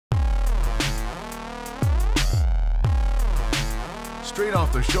straight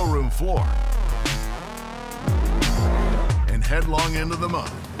off the showroom floor and headlong into the mud.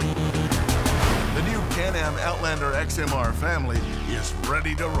 The new Can-Am Outlander XMR family is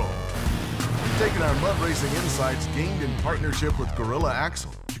ready to roll. Taking our mud racing insights gained in partnership with Gorilla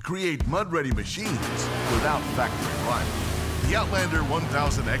Axle to create mud-ready machines without factory rival. The Outlander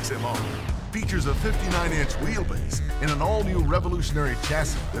 1000 XMR features a 59-inch wheelbase and an all-new revolutionary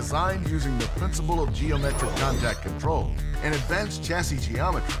chassis designed using the principle of geometric contact control and advanced chassis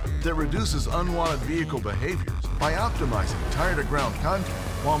geometry that reduces unwanted vehicle behaviors by optimizing tire-to-ground contact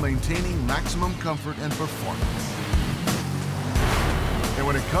while maintaining maximum comfort and performance. And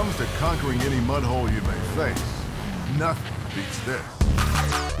when it comes to conquering any mud hole you may face, nothing beats this.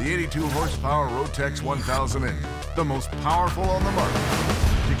 The 82 horsepower Rotax 1000 engine, the most powerful on the market.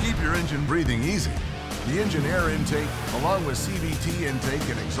 To keep your engine breathing easy, the engine air intake, along with CVT intake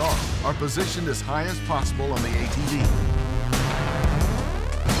and exhaust, are positioned as high as possible on the ATV.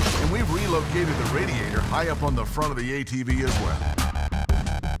 And we've relocated the radiator high up on the front of the ATV as well.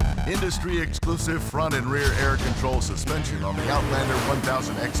 Industry-exclusive front and rear air control suspension on the Outlander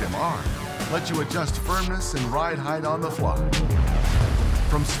 1000 XMR lets you adjust firmness and ride height on the fly.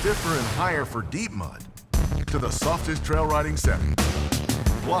 From stiffer and higher for deep mud to the softest trail riding setting.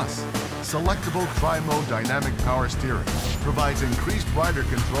 Plus, selectable tri-mode dynamic power steering provides increased rider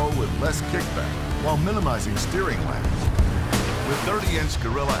control with less kickback while minimizing steering lags. With 30-inch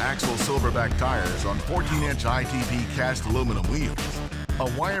Gorilla Axle silverback tires on 14-inch ITP cast aluminum wheels,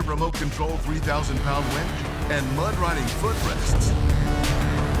 a wired remote control 3,000-pound winch, and mud riding footrests,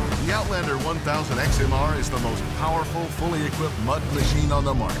 the Outlander 1000 XMR is the most powerful, fully equipped mud machine on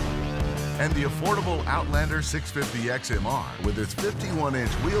the market. And the affordable Outlander 650 XMR with its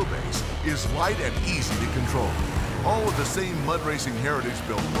 51-inch wheelbase is light and easy to control, all with the same mud racing heritage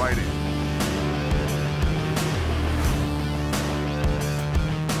built right in.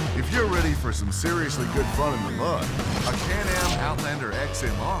 If you're ready for some seriously good fun in the mud, a Can-Am Outlander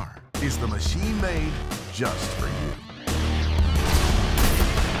XMR is the machine made just for you.